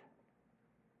resist it.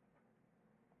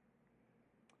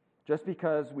 Just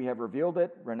because we have revealed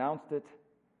it, renounced it,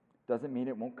 doesn't mean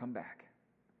it won't come back.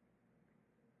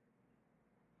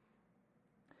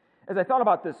 As I thought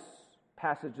about this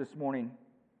passage this morning,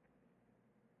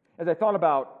 as I thought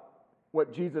about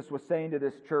what Jesus was saying to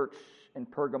this church in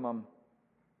Pergamum,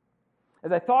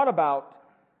 as I thought about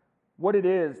what it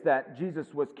is that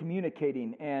Jesus was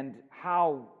communicating and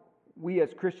how we as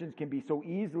Christians can be so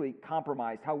easily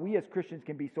compromised, how we as Christians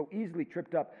can be so easily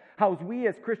tripped up, how we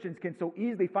as Christians can so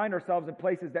easily find ourselves in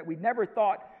places that we never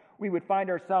thought we would find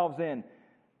ourselves in,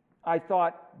 I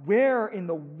thought, where in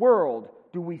the world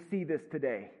do we see this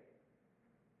today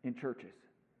in churches?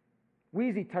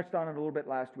 Weezy touched on it a little bit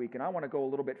last week, and I want to go a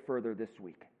little bit further this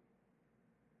week.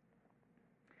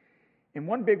 In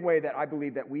one big way that I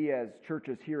believe that we as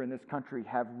churches here in this country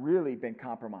have really been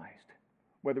compromised,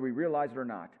 whether we realize it or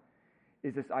not,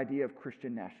 is this idea of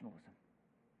Christian nationalism.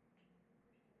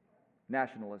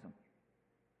 Nationalism.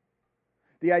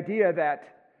 The idea that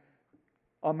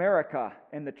America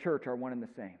and the church are one and the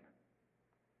same.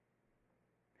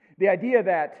 The idea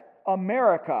that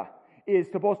America is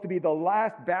supposed to be the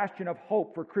last bastion of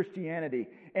hope for Christianity,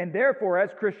 and therefore,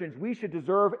 as Christians, we should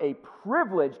deserve a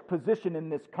privileged position in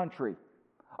this country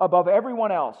above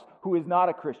everyone else who is not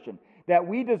a Christian. That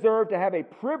we deserve to have a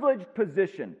privileged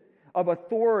position of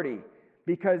authority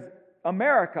because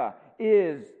America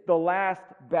is the last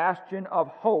bastion of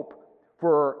hope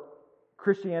for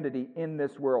Christianity in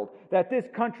this world. That this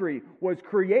country was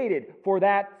created for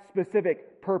that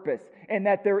specific purpose, and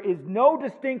that there is no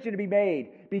distinction to be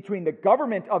made between the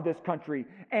government of this country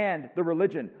and the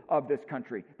religion of this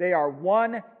country. They are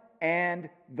one and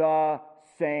the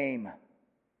same.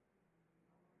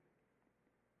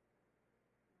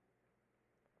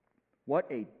 What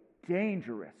a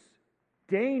dangerous,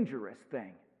 dangerous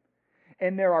thing.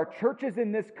 And there are churches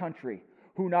in this country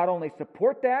who not only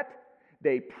support that,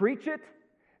 they preach it,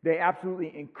 they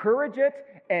absolutely encourage it,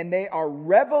 and they are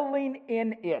reveling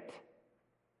in it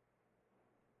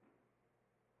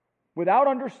without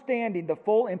understanding the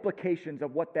full implications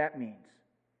of what that means.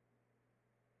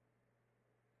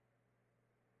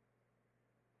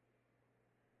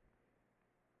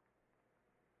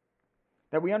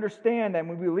 That we understand and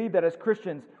we believe that as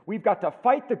Christians, we've got to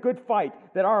fight the good fight,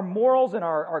 that our morals and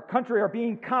our country are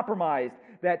being compromised,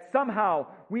 that somehow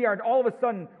we are all of a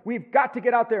sudden, we've got to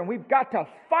get out there and we've got to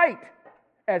fight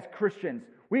as Christians.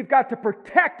 We've got to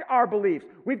protect our beliefs.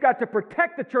 We've got to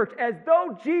protect the church as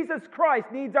though Jesus Christ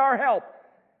needs our help.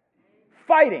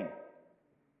 Fighting.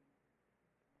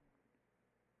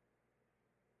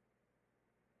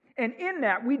 And in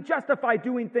that, we justify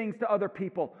doing things to other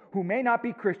people who may not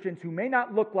be Christians, who may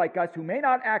not look like us, who may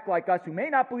not act like us, who may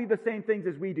not believe the same things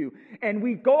as we do. And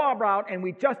we go around and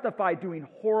we justify doing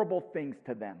horrible things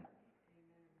to them.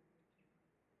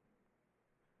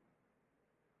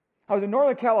 I was in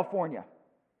Northern California.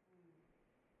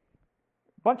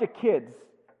 A bunch of kids,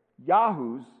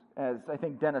 yahoos, as I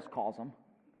think Dennis calls them.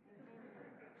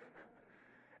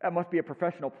 That must be a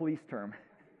professional police term.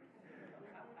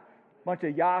 Bunch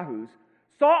of yahoos,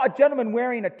 saw a gentleman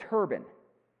wearing a turban,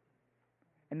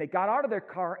 and they got out of their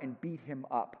car and beat him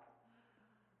up.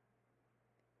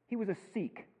 He was a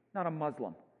Sikh, not a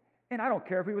Muslim. And I don't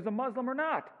care if he was a Muslim or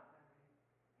not.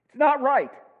 It's not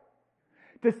right.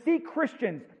 To see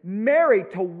Christians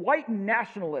married to white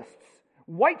nationalists,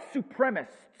 white supremacists,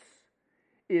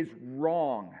 is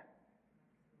wrong.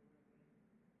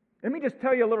 Let me just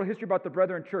tell you a little history about the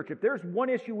Brethren Church. If there's one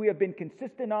issue we have been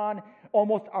consistent on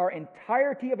almost our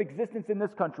entirety of existence in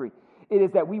this country, it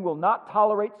is that we will not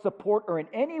tolerate, support, or in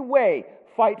any way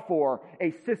fight for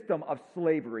a system of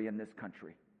slavery in this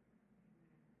country.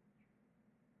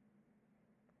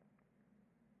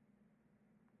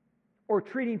 Or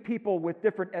treating people with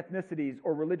different ethnicities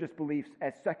or religious beliefs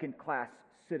as second-class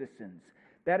citizens.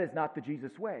 That is not the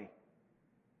Jesus way.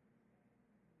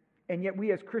 And yet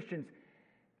we as Christians,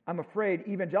 I'm afraid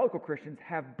evangelical Christians,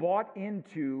 have bought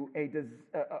into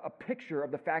a picture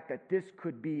of the fact that this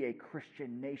could be a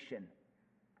Christian nation.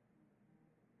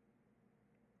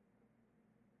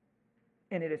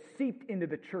 And it has seeped into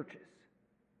the churches.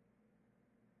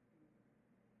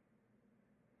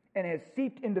 And has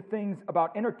seeped into things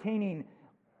about entertaining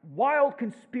wild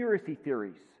conspiracy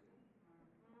theories.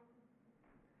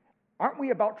 Aren't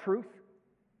we about truth?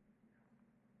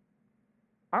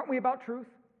 Aren't we about truth?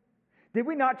 Did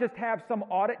we not just have some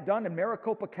audit done in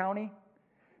Maricopa County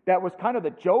that was kind of the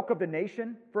joke of the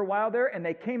nation for a while there, and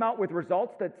they came out with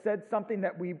results that said something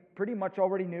that we pretty much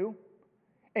already knew?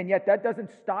 And yet that doesn't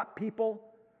stop people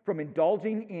from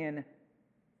indulging in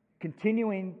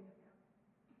continuing.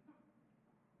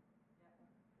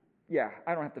 Yeah,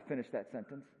 I don't have to finish that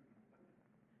sentence.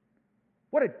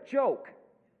 What a joke.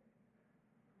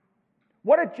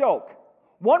 What a joke.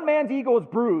 One man's ego is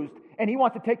bruised, and he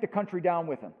wants to take the country down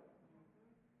with him.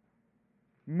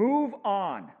 Move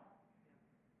on.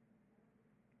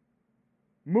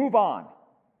 Move on.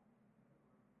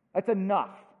 That's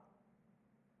enough.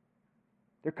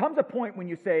 There comes a point when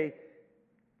you say,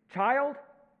 child,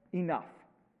 enough.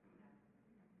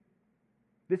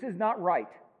 This is not right.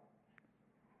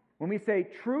 When we say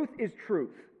truth is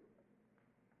truth,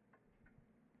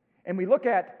 and we look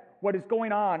at what is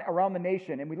going on around the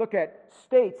nation, and we look at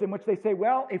states in which they say,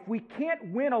 well, if we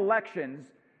can't win elections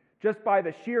just by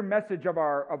the sheer message of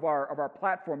our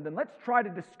platform, then let's try to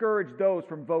discourage those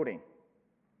from voting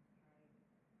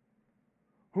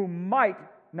who might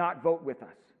not vote with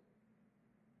us.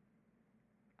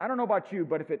 I don't know about you,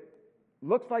 but if it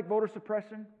looks like voter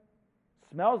suppression,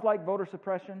 smells like voter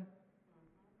suppression,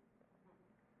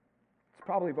 it's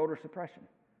probably voter suppression.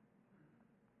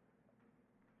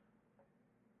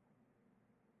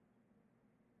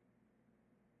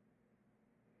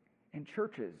 And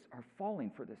churches are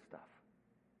falling for this stuff.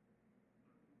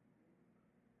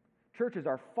 Churches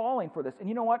are falling for this. And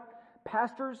you know what?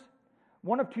 Pastors,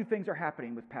 one of two things are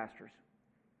happening with pastors.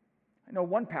 I know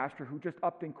one pastor who just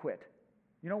upped and quit.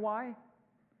 You know why?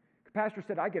 The pastor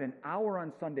said, I get an hour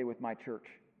on Sunday with my church.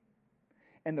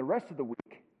 And the rest of the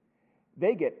week,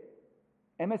 they get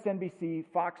MSNBC,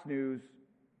 Fox News,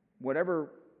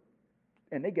 whatever,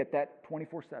 and they get that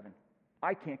 24/7.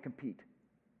 I can't compete.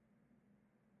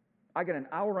 I get an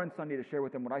hour on Sunday to share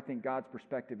with them what I think God's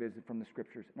perspective is from the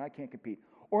Scriptures, and I can't compete.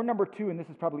 Or number two, and this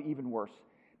is probably even worse,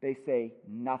 they say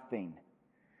nothing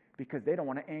because they don't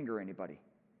want to anger anybody.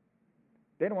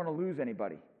 They don't want to lose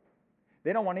anybody.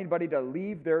 They don't want anybody to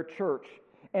leave their church.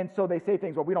 And so they say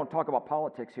things, well, we don't talk about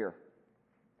politics here.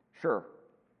 Sure.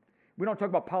 We don't talk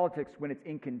about politics when it's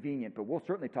inconvenient, but we'll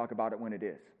certainly talk about it when it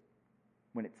is,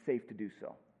 when it's safe to do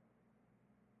so.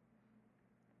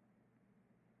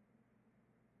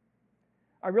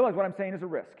 I realize what I'm saying is a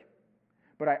risk,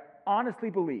 but I honestly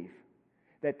believe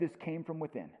that this came from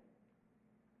within.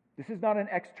 This is not an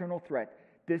external threat.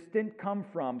 This didn't come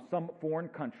from some foreign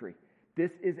country. This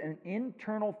is an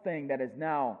internal thing that has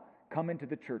now come into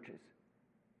the churches.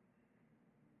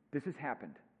 This has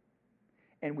happened.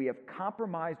 And we have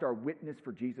compromised our witness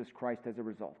for Jesus Christ as a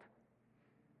result.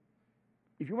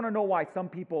 If you want to know why some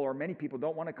people or many people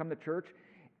don't want to come to church,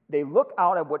 they look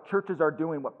out at what churches are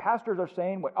doing, what pastors are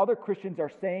saying, what other Christians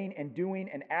are saying and doing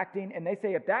and acting, and they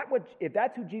say, if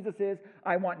that's who Jesus is,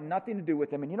 I want nothing to do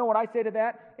with him. And you know what I say to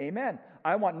that? Amen.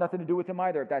 I want nothing to do with him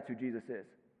either if that's who Jesus is.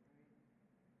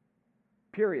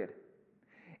 Period.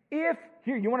 Here,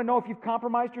 you want to know if you've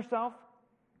compromised yourself?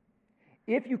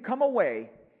 If you come away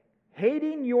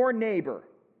hating your neighbor,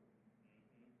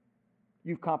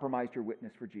 you've compromised your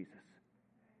witness for Jesus.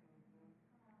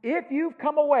 If you've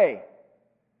come away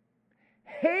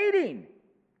hating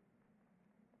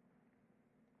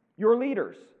your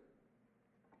leaders,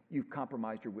 you've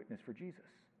compromised your witness for Jesus.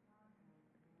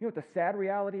 You know what the sad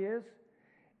reality is?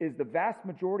 Is the vast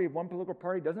majority of one political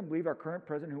party doesn't believe our current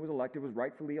president who was elected was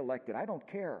rightfully elected. I don't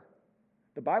care.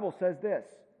 The Bible says this,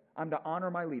 I'm to honor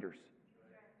my leaders.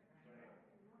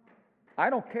 I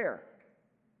don't care.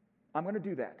 I'm going to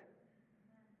do that.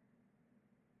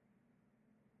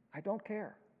 I don't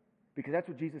care. Because that's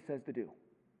what Jesus says to do.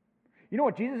 You know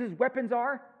what Jesus' weapons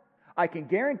are? I can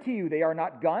guarantee you they are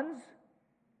not guns.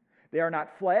 They are not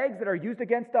flags that are used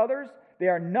against others. They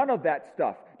are none of that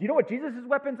stuff. Do you know what Jesus'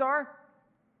 weapons are?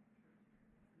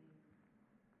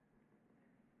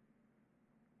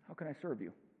 How can I serve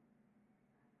you?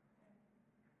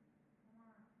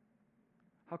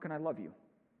 How can I love you?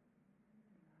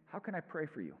 How can I pray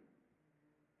for you?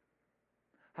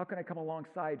 How can I come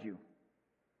alongside you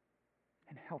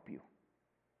and help you?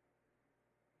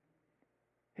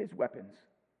 His weapons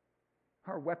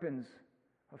are weapons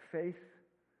of faith,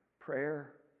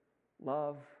 prayer,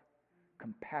 love,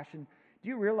 compassion. Do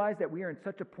you realize that we are in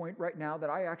such a point right now that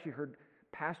I actually heard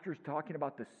pastors talking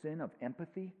about the sin of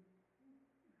empathy?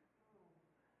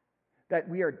 That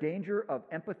we are in danger of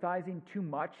empathizing too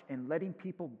much and letting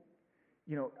people,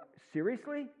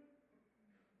 seriously?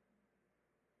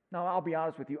 Now, I'll be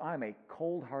honest with you, I'm a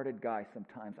cold-hearted guy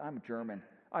sometimes. I'm German.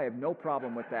 I have no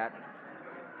problem with that.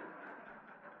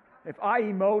 If I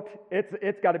emote,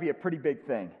 it's got to be a pretty big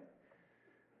thing.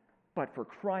 But for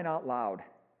crying out loud,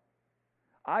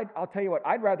 I'll tell you what,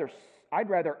 I'd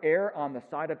rather err on the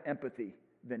side of empathy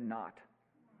than not.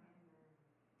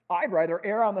 I'd rather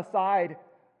err on the side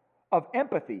of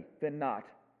empathy than not.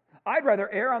 I'd rather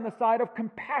err on the side of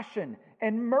compassion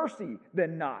and mercy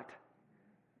than not.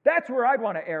 That's where I'd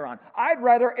want to err on. I'd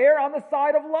rather err on the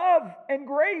side of love and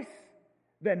grace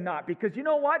than not. Because you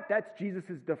know what? That's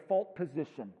Jesus' default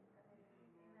position.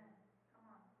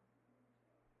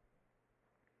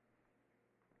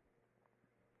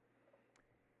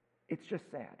 It's just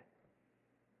sad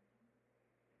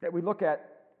that we look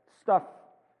at stuff,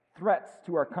 threats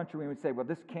to our country, and we say, well,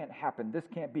 this can't happen. This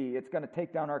can't be. It's going to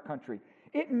take down our country.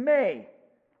 It may.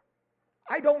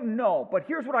 I don't know, but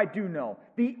here's what I do know.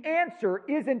 The answer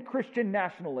isn't Christian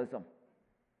nationalism.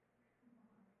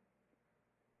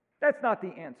 That's not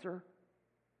the answer.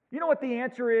 You know what the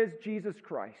answer is? Jesus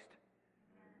Christ.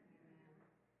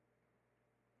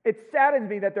 It saddens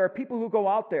me that there are people who go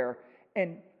out there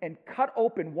and cut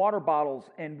open water bottles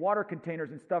and water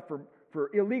containers and stuff for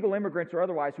illegal immigrants or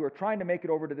otherwise who are trying to make it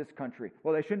over to this country.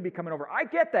 Well, they shouldn't be coming over. I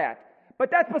get that,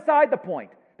 but that's beside the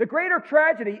point. The greater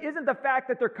tragedy isn't the fact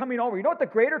that they're coming over. You know what the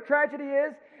greater tragedy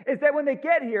is? Is that when they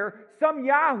get here, some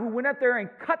yahoo went up there and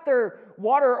cut their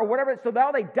water or whatever, so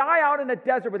now they die out in the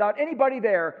desert without anybody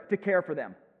there to care for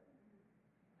them.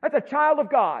 That's a child of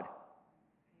God.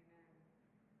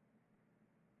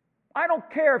 I don't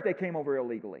care if they came over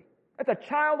illegally. That's a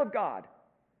child of God.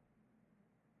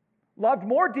 Loved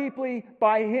more deeply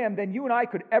by Him than you and I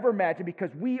could ever imagine, because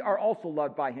we are also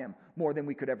loved by Him more than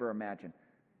we could ever imagine.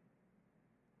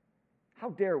 How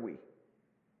dare we?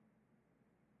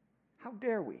 How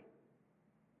dare we?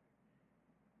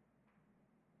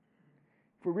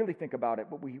 If we really think about it,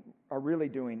 what we are really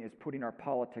doing is putting our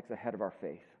politics ahead of our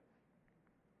faith.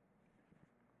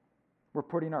 We're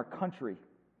putting our country,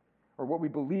 or what we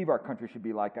believe our country should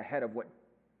be like, ahead of what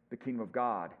the kingdom of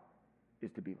God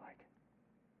is to be like.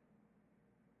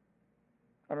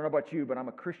 I don't know about you, but I'm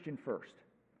a Christian first,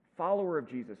 follower of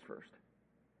Jesus first,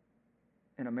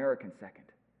 an American second.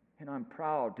 And I'm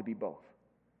proud to be both.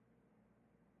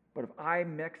 But if I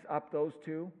mix up those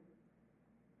two,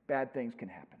 bad things can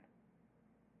happen.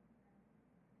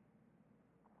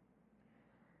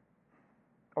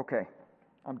 Okay,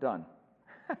 I'm done.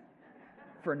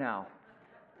 For now.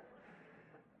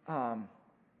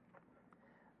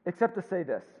 Except to say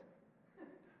this.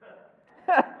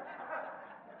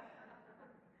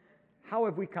 How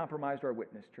have we compromised our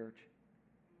witness, church?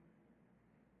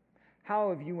 How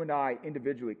have you and I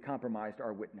individually compromised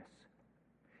our witness?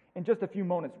 In just a few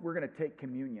moments, we're going to take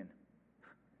communion.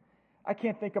 I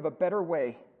can't think of a better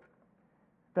way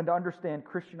than to understand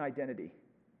Christian identity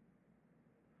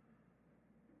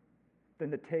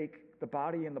than to take the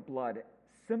body and the blood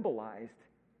symbolized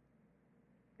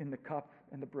in the cup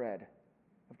and the bread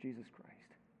of Jesus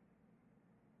Christ.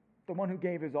 The one who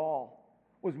gave his all,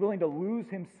 was willing to lose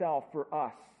himself for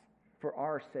us, for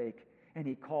our sake, and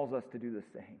he calls us to do the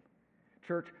same.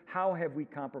 Church, how have we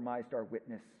compromised our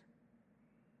witness?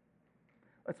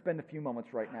 Let's spend a few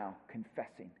moments right now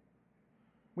confessing.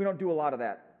 We don't do a lot of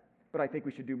that, but I think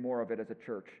we should do more of it as a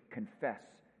church. Confess,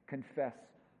 confess,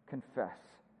 confess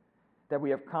that we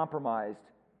have compromised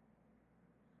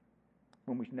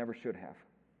when we never should have.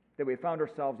 That we have found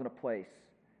ourselves in a place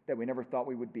that we never thought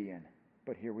we would be in,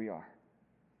 but here we are.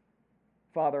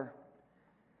 Father,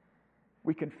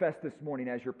 we confess this morning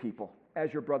as your people,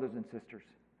 as your brothers and sisters,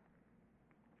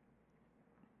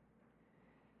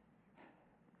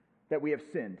 that we have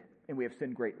sinned, and we have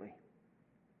sinned greatly.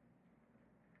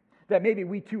 That maybe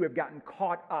we too have gotten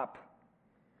caught up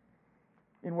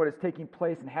in what is taking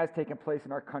place and has taken place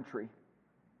in our country.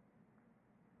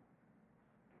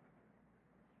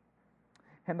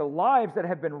 And the lives that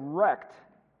have been wrecked,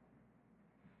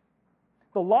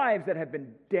 the lives that have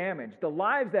been damaged, the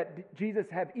lives that, Jesus,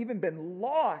 have even been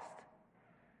lost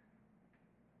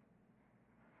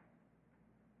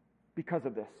because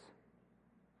of this.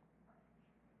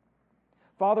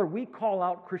 Father, we call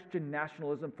out Christian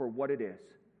nationalism for what it is.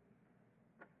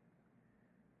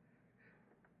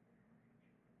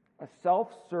 A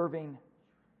self-serving,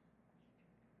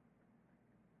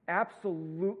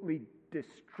 absolutely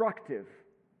destructive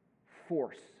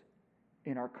force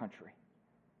in our country.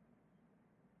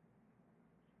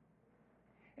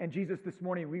 And Jesus, this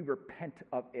morning we repent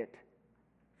of it.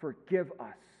 Forgive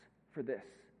us for this.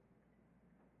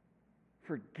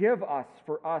 Forgive us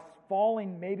for us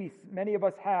falling, maybe many of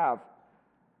us have,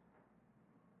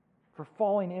 for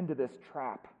falling into this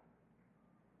trap,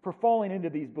 for falling into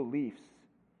these beliefs.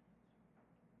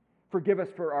 Forgive us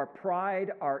for our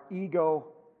pride, our ego,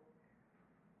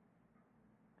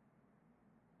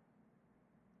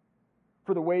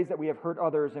 for the ways that we have hurt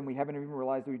others and we haven't even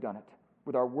realized that we've done it,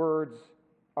 with our words,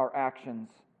 our actions,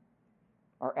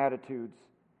 our attitudes.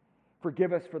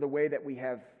 Forgive us for the way that we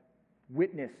have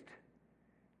witnessed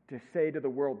to say to the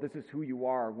world, this is who you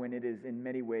are, when it is in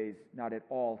many ways not at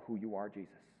all who you are, Jesus.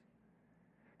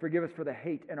 Forgive us for the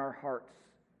hate in our hearts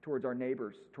towards our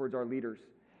neighbors, towards our leaders.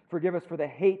 Forgive us for the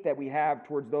hate that we have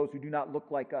towards those who do not look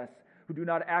like us, who do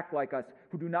not act like us,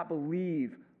 who do not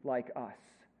believe like us.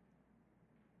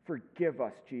 Forgive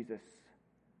us, Jesus.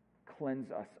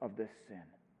 Cleanse us of this sin.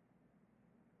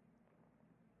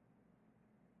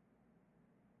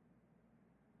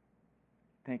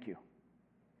 Thank you.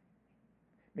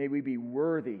 May we be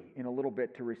worthy in a little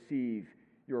bit to receive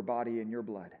your body and your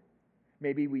blood.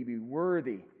 May we be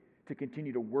worthy to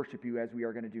continue to worship you as we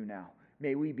are going to do now.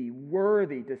 May we be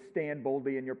worthy to stand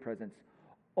boldly in your presence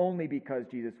only because,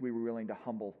 Jesus, we were willing to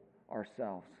humble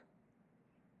ourselves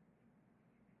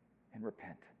and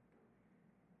repent.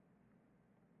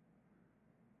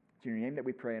 It's in your name that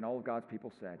we pray, and all of God's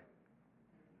people said,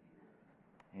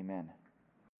 amen.